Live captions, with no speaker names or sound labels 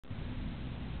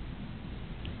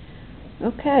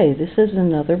Okay, this is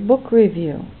another book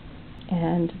review,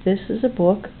 and this is a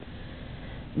book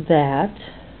that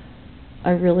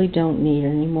I really don't need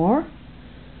anymore,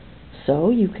 so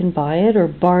you can buy it or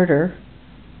barter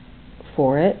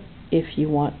for it if you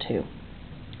want to.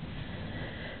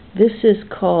 This is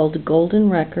called Golden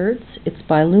Records. It's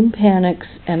by Loompanics,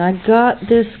 and I got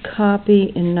this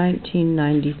copy in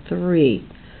 1993.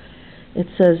 It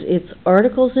says it's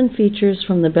articles and features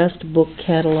from the best book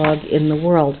catalog in the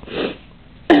world.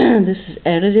 This is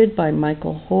edited by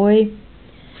Michael Hoy,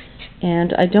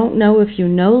 and I don't know if you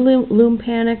know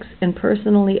Loompanics, and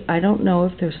personally I don't know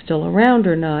if they're still around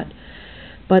or not,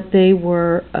 but they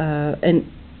were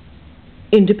an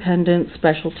independent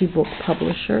specialty book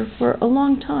publisher for a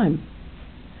long time.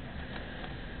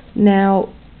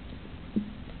 Now,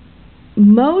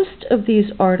 most of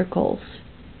these articles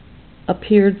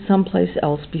appeared someplace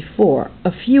else before.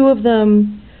 A few of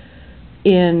them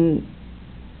in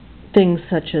things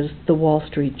such as the Wall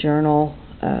Street Journal.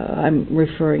 I'm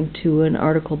referring to an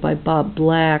article by Bob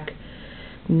Black,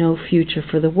 No Future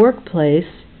for the Workplace,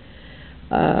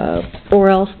 or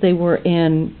else they were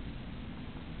in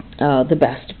the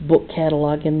best book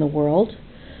catalog in the world.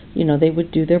 You know, they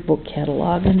would do their book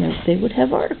catalog and they would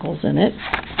have articles in it.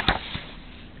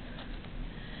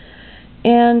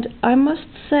 And I must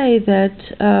say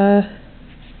that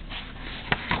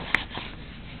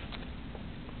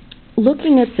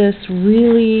looking at this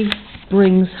really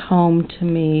brings home to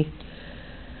me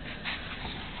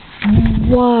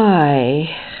why,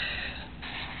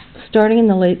 starting in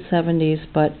the late 70s,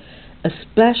 but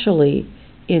especially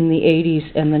in the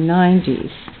 80s and the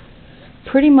 90s,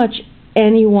 pretty much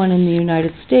anyone in the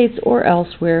United States or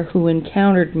elsewhere who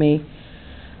encountered me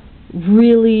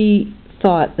really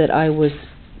thought that I was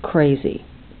crazy.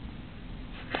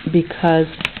 Because,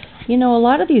 you know, a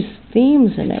lot of these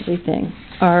themes and everything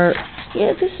are,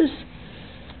 yeah,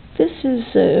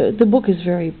 the book is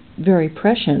very, very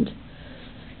prescient,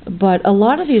 but a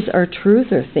lot of these are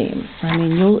truther themes. I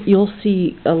mean, you'll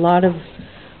see a lot of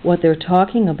what they're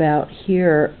talking about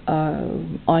here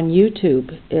on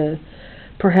YouTube,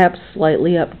 perhaps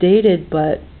slightly updated,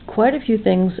 but quite a few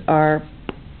things are,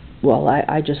 well,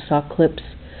 I just saw clips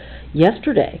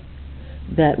yesterday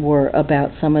that were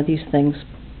about some of these things.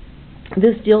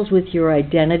 This deals with your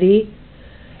identity,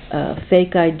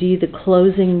 fake ID, the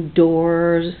closing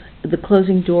door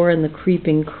and the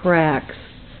creeping cracks,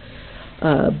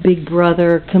 Big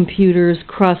Brother, computers,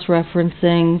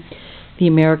 cross-referencing, the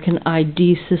American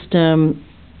ID system,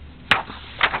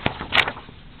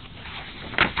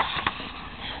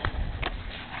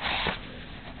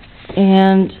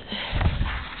 and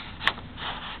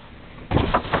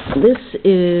this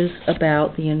is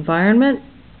about the environment.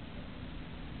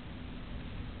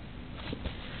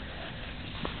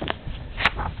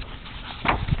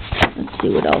 Let's see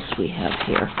what else we have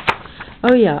here.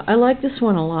 Oh yeah, I like this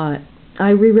one a lot. I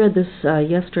reread this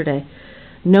yesterday.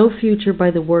 No Future by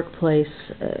the Workplace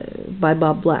by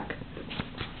Bob Black.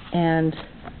 And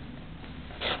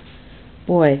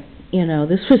boy, you know,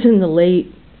 this was in the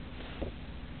late,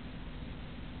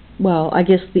 well, I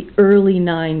guess the early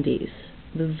 90s.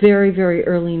 The very, very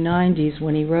early 90s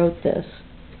when he wrote this.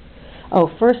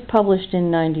 Oh, first published in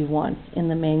 91 in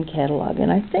the main catalog.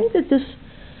 And I think that this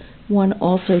one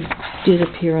also did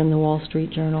appear in the Wall Street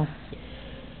Journal.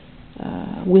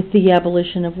 With the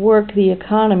abolition of work, the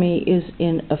economy is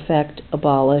in effect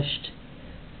abolished.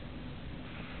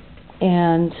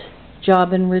 And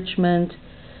job enrichment,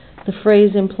 the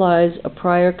phrase implies a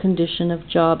prior condition of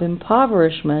job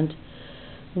impoverishment,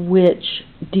 which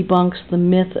debunks the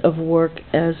myth of work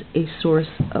as a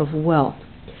source of wealth.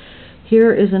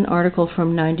 Here is an article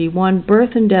from 91,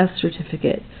 Birth and Death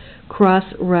Certificate,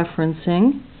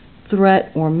 Cross-Referencing,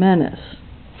 Threat or Menace.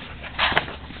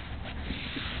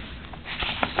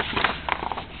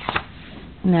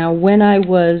 Now, when I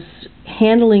was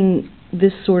handling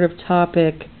this sort of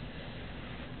topic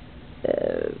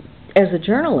as a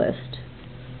journalist,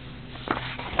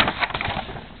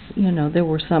 you know, there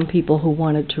were some people who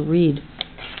wanted to read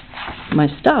my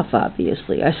stuff,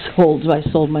 obviously. I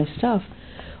sold my stuff,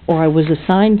 or I was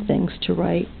assigned things to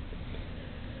write.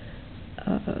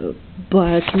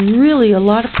 But really, a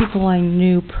lot of people I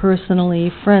knew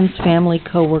personally, friends, family,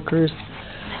 coworkers,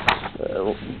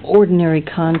 ordinary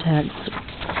contacts,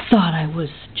 thought I was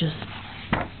just,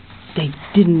 they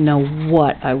didn't know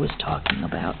what I was talking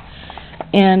about.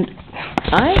 And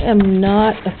I am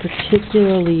not a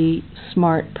particularly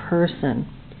smart person.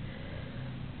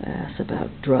 That's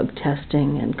about drug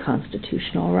testing and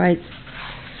constitutional rights.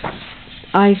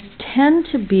 I tend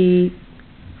to be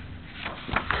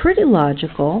pretty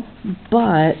logical,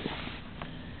 but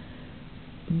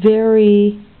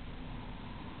very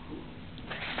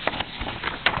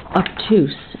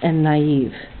obtuse and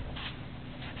naive.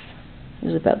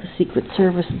 This is about the Secret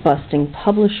Service busting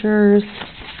publishers.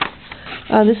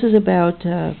 This is about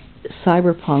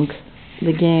Cyberpunk,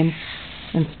 the game,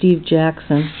 and Steve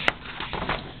Jackson.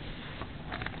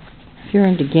 If you're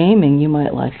into gaming, you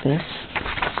might like this.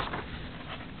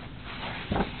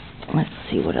 Let's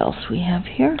see what else we have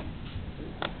here.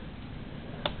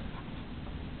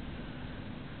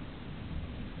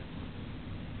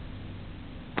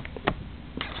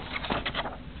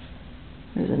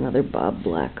 There's another Bob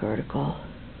Black article.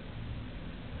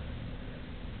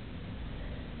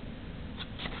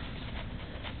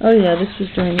 Oh yeah, this was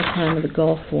during the time of the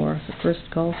Gulf War, the first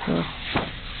Gulf War.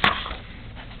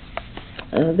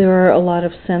 There are a lot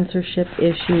of censorship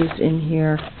issues in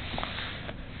here.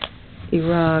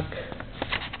 Iraq.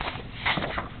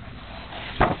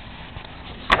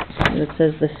 It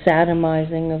says the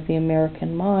sodomizing of the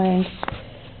American mind.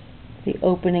 The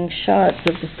opening shots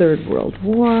of the Third World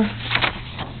War.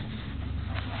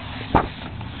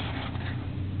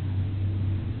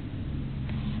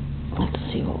 Let's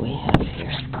see what we have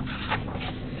here.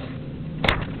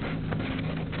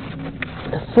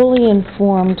 The Fully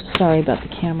Informed, sorry about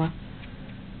the camera,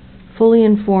 Fully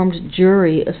Informed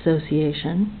Jury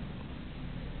Association.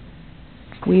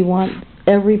 We want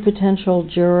every potential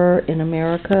juror in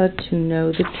America to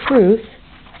know the truth.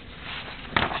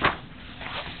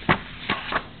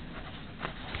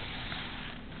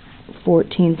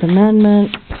 th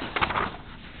Amendment,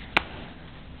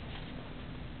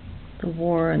 the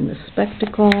war and the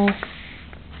spectacle,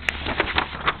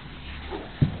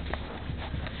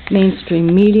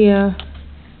 mainstream media.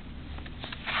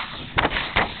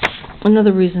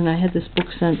 Another reason I had this book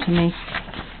sent to me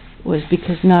was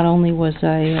because not only was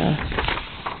I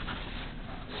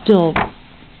still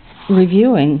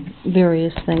reviewing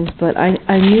various things, but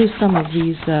I knew some of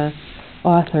these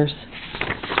authors.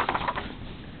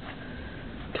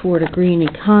 Toward a Green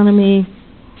Economy,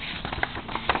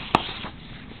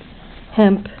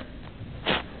 Hemp,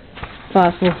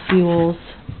 Fossil Fuels,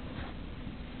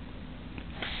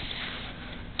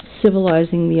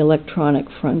 Civilizing the Electronic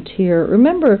Frontier.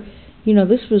 Remember, you know,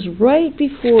 this was right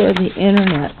before the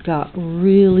Internet got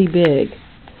really big.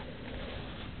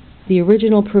 The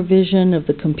original provision of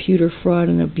the Computer Fraud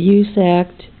and Abuse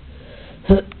Act,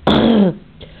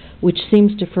 which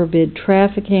seems to forbid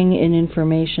trafficking in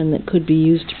information that could be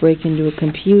used to break into a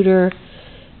computer,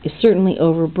 is certainly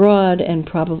overbroad and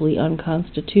probably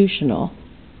unconstitutional.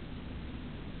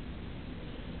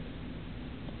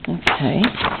 Okay.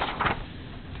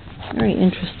 Very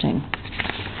interesting.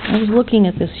 I was looking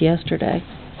at this yesterday.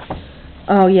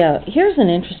 Oh yeah, here's an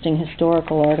interesting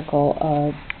historical article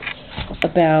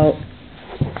about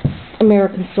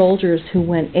American soldiers who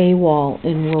went AWOL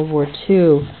in World War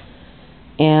II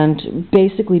and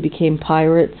basically became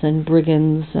pirates and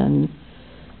brigands and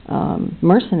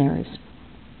mercenaries.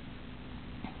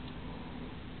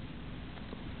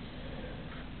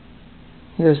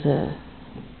 Here's a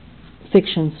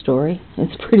fiction story.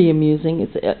 It's pretty amusing.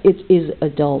 It is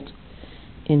adult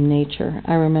in nature.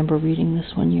 I remember reading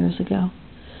this one years ago.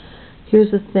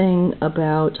 Here's a thing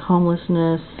about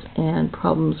homelessness and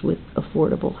problems with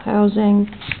affordable housing.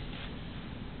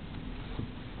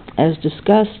 As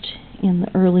discussed in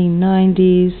the early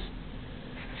 90s.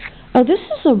 Oh, this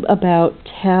is about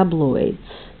tabloids.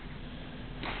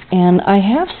 And I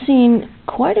have seen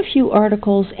quite a few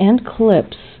articles and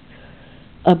clips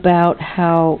about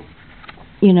how,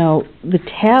 you know, the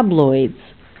tabloids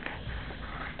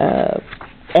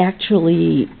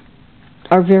actually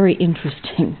are very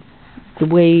interesting. The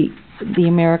way the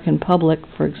American public,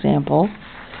 for example,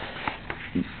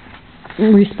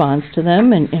 responds to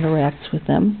them and interacts with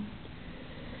them.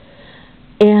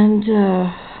 And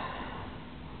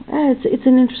it's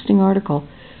an interesting article.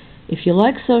 If you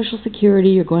like Social Security,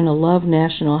 you're going to love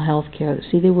national health care.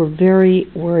 See, they were very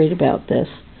worried about this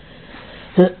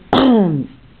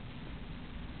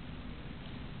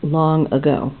long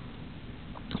ago.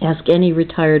 Ask any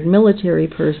retired military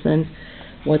person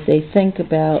what they think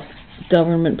about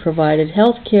government-provided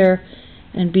health care,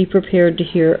 and be prepared to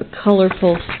hear a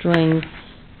colorful string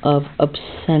of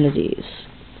obscenities.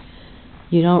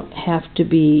 You don't have to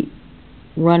be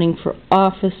running for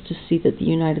office to see that the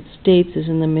United States is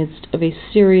in the midst of a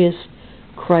serious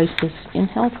crisis in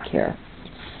health care.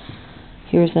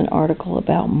 Here's an article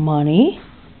about money.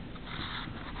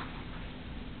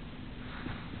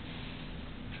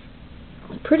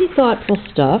 Pretty thoughtful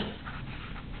stuff.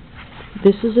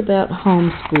 This is about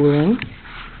homeschooling.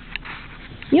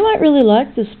 You might really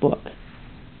like this book.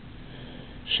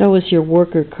 Show us your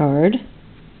worker card.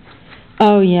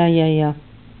 Oh, yeah.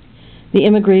 The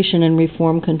Immigration and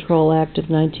Reform Control Act of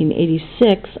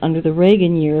 1986, under the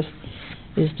Reagan years,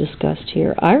 is discussed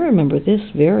here. I remember this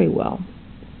very well.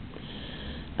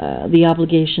 The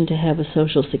obligation to have a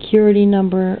Social Security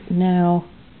number now.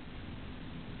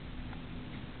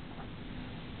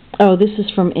 Oh, this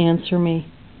is from Answer Me.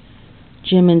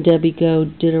 Jim and Debbie Go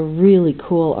did a really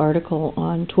cool article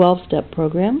on 12-step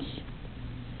programs.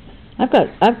 I've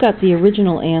got the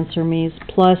original Answer Me's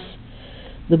plus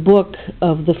the book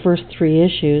of the first 3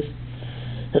 issues.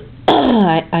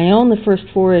 I own the first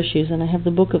 4 issues, and I have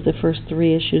the book of the first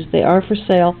 3 issues. They are for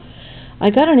sale. I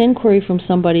got an inquiry from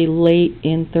somebody late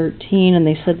in 13, and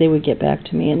they said they would get back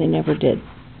to me, and they never did.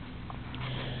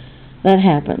 That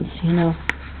happens, you know.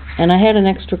 And I had an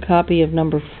extra copy of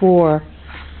number 4,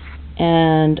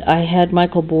 and I had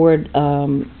Michael Board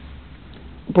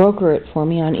broker it for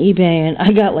me on eBay, and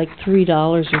I got like $3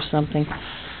 or something.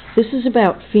 This is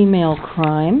about female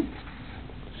crime.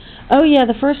 Oh yeah,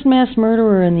 the first mass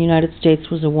murderer in the United States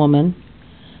was a woman.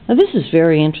 Now this is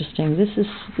very interesting. This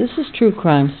is true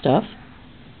crime stuff.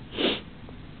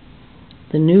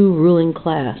 The new ruling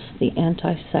class, the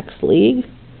Anti-Sex League.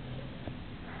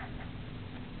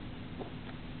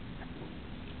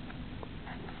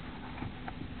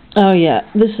 Oh yeah,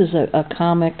 this is a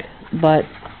comic, but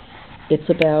it's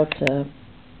about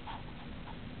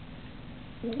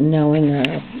knowing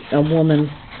a woman,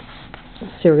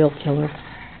 a serial killer,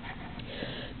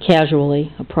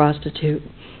 casually, a prostitute.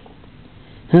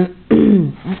 Let's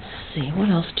see, what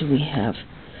else do we have?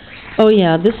 Oh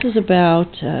yeah, this is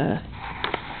about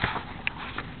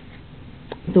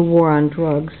the war on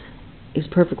drugs is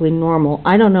perfectly normal.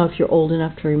 I don't know if you're old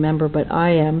enough to remember, but I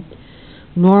am.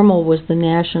 NORMAL was the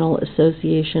National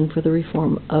Association for the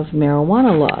Reform of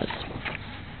Marijuana Laws.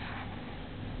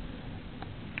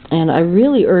 And I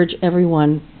really urge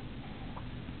everyone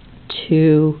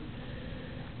to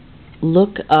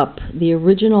look up the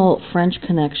original French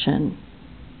Connection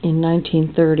in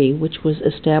 1930, which was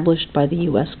established by the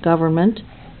U.S. government.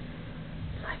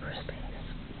 Cyberspace.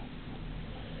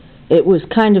 It was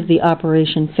kind of the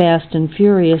Operation Fast and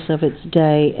Furious of its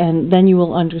day, and then you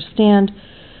will understand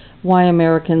why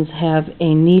Americans have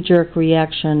a knee-jerk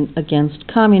reaction against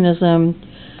communism,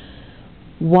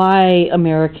 why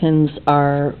Americans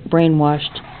are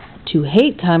brainwashed to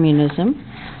hate communism,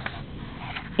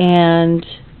 and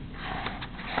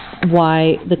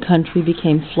why the country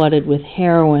became flooded with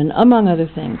heroin, among other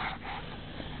things.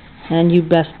 And you'd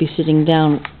best be sitting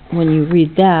down when you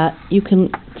read that. You can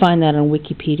find that on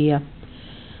Wikipedia.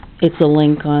 It's a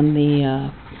link on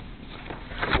the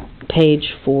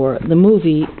page for the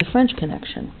movie The French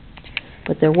Connection.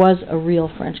 But there was a real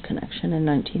French Connection in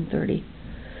 1930.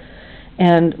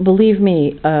 And believe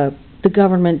me, the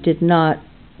government did not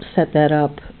set that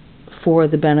up for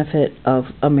the benefit of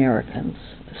Americans,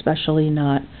 especially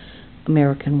not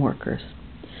American workers.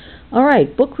 All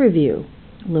right, book review.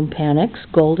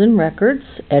 Loompanics, Golden Records,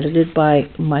 edited by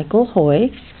Michael Hoy.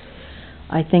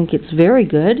 I think it's very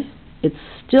good. It's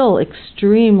still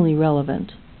extremely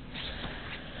relevant.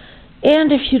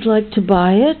 And if you'd like to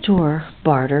buy it or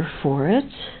barter for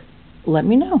it, let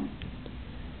me know.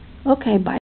 Okay,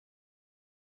 bye.